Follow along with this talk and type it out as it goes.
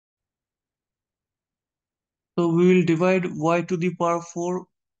So we will divide y to the power 4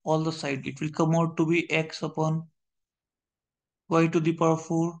 all the side. It will come out to be x upon y to the power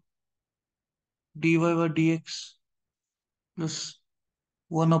 4 dy by dx plus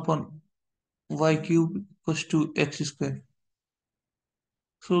 1 upon y cube equals to x square.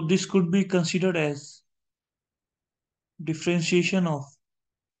 So this could be considered as differentiation of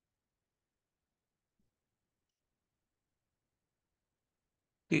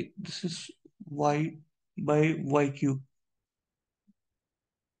this is y by y cube.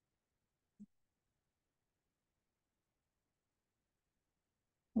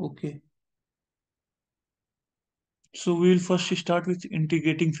 Okay. So we will first start with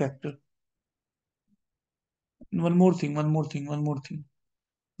integrating factor. One more thing.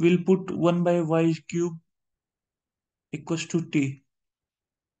 We'll put 1 by y cube equals to t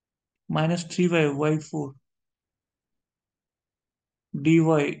minus 3 by y4 dy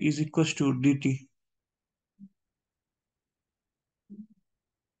is equals to dt.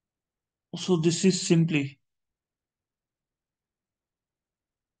 So this is simply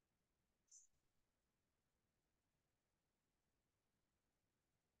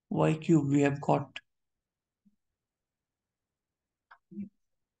y cube we have got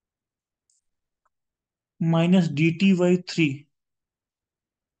minus dt by 3.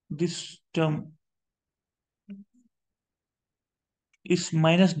 This term is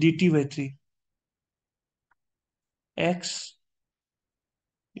minus dt by 3. X,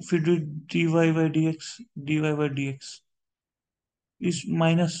 if you do dy by dx is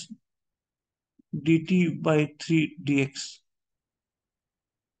minus dt by 3 dx.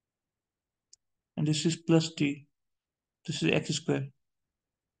 And this is plus t. This is x square.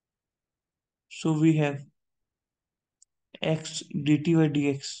 So we have x dt by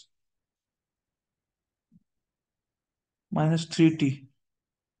dx minus 3t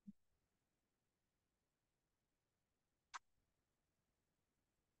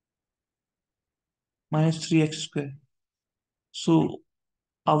minus 3x square. So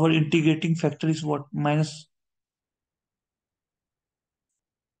our integrating factor is what? Minus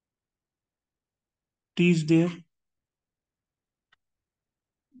t is there.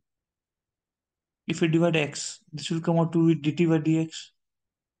 If we divide x, this will come out to be dt by dx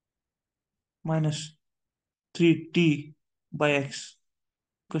minus 3t by x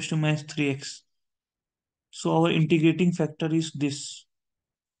equals to minus 3x. So our integrating factor is this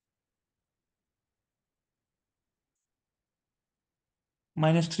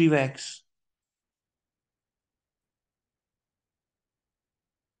minus 3 by x.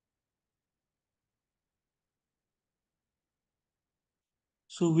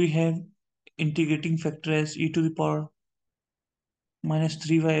 So we have integrating factor as e to the power minus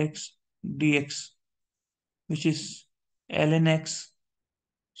 3 by x dx, which is ln x.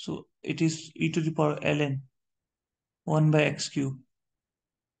 So it is e to the power ln 1 by x cube,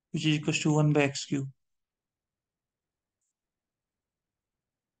 which is equals to 1 by x cube.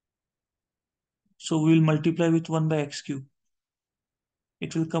 So we will multiply with 1 by x cube.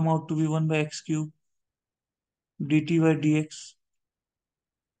 It will come out to be 1 by x cube dt by dx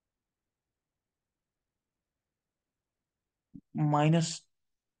minus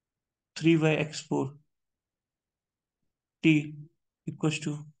 3 by x4 t equals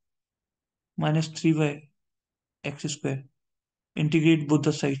to minus 3 by x square. Integrate both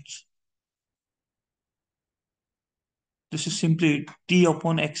the sides. This is simply t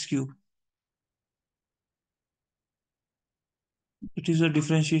upon x cube. It is a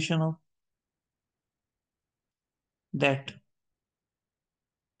differentiation of that.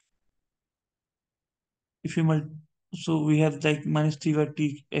 If you so we have like minus 3 by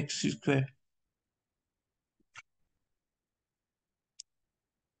t x square.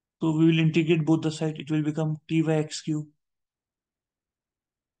 So we will integrate both the sides. It will become t by x cube.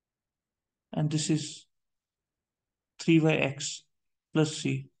 And this is 3 by x plus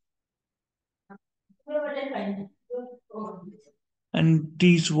c. And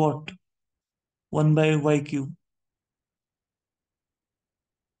t is what? 1 by y cube.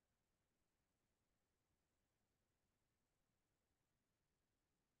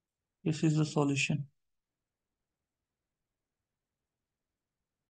 This is the solution.